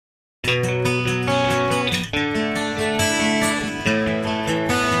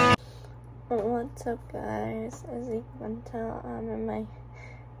What's up, guys? As you can tell, I'm in my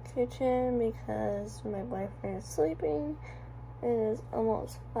kitchen because my boyfriend is sleeping. It is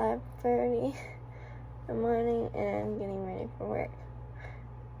almost 5:30 in the morning and I'm getting ready for work.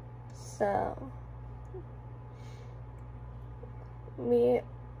 So, the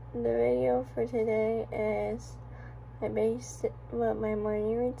video for today is what my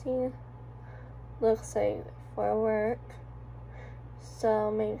morning routine looks like for work.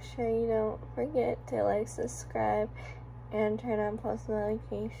 So make sure you don't forget to like, subscribe, and turn on post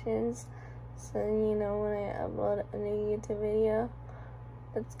notifications so you know when I upload a new YouTube video.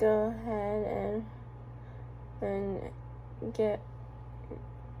 Let's go ahead and get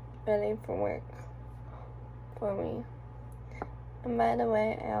ready for work for me. And by the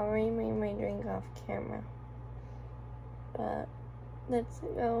way, I already made my drink off camera. But let's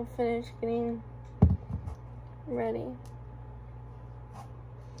go finish getting ready.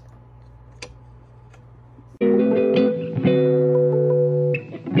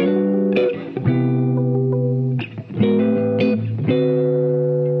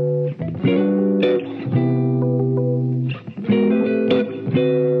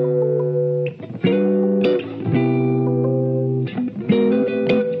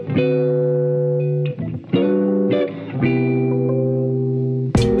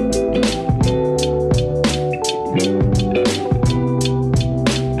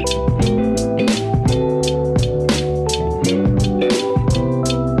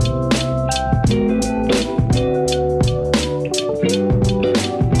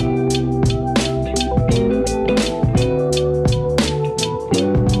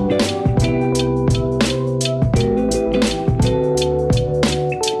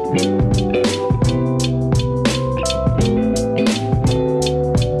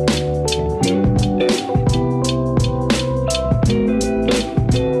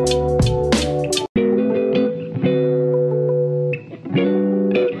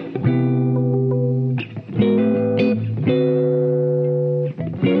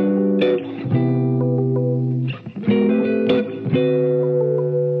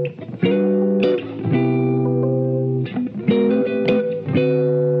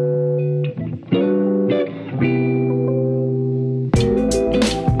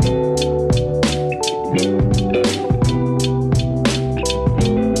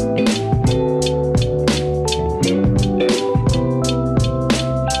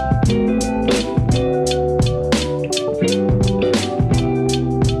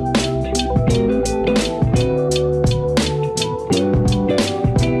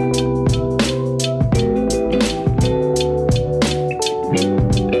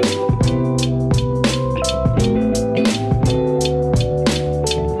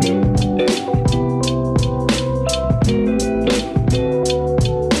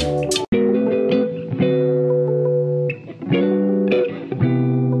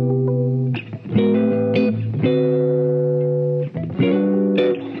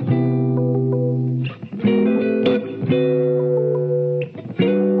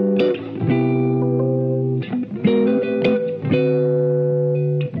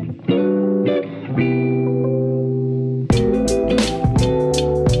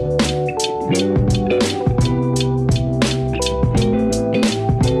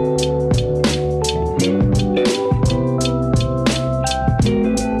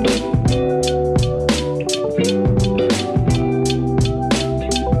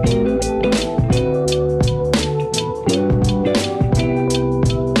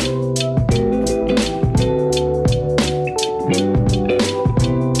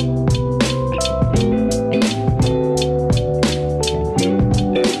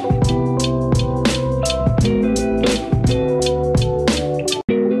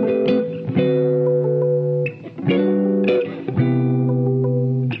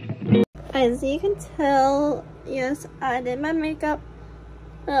 As you can tell, yes, I did my makeup,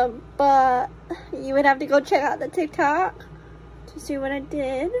 but you would have to go check out the TikTok to see what I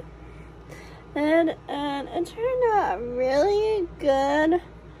did, and it turned out really good.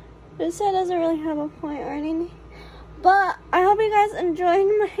 This set doesn't really have a point or anything, but I hope you guys enjoyed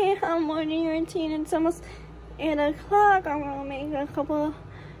my morning routine. It's almost 8 o'clock. I'm gonna make a couple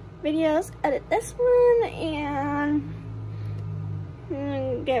videos, edit this one, and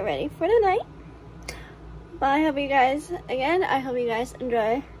get ready for the night. But I hope you guys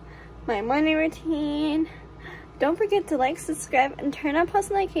enjoy my morning routine. Don't forget to like, subscribe, and turn on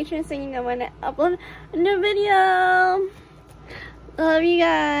post notifications so you know when I upload a new video. Love you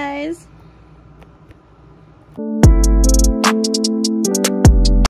guys.